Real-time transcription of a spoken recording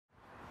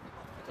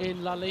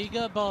In La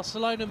Liga,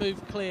 Barcelona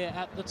moved clear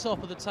at the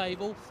top of the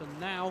table for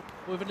now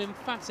with an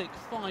emphatic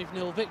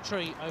 5-0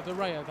 victory over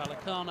Rayo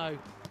Vallecano.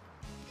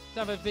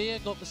 David Villa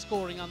got the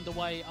scoring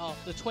underway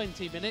after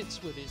 20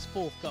 minutes with his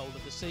 4th goal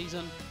of the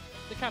season.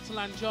 The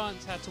Catalan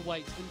Giants had to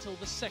wait until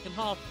the second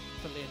half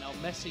for Lionel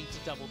Messi to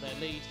double their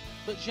lead,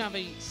 but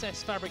Xavi,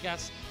 Cesc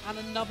Fabregas and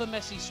another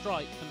Messi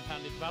strike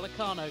compounded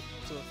Vallecano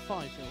to a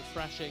 5-0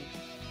 thrashing.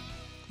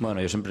 Well,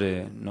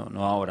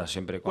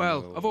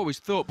 I've always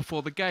thought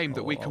before the game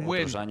that we can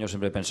win. If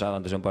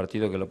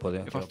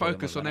I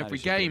focus on every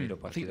game,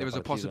 I think there is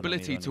a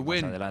possibility to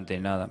win.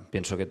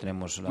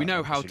 We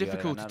know how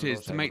difficult it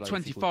is to make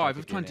 25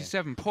 of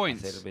 27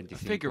 points. A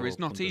figure is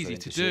not easy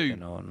to do.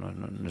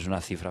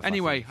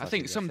 Anyway, I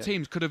think some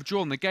teams could have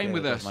drawn the game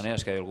with us.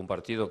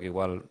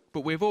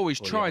 But we've always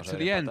tried to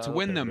the end to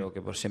win them.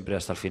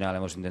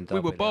 We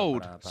were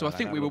bold, so I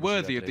think we were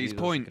worthy of these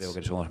points.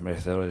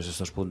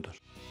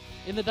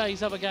 In the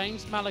day's other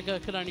games, Malaga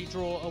could only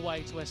draw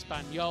away to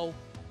Espanyol,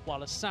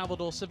 while a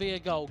Salvador Sevilla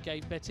goal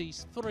gave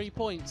Betis 3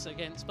 points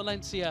against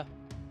Valencia.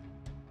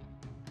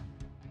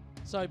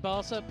 So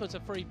Barca put a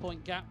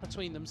 3-point gap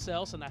between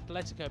themselves and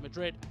Atletico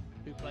Madrid,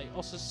 who play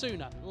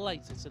Osasuna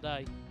later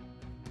today.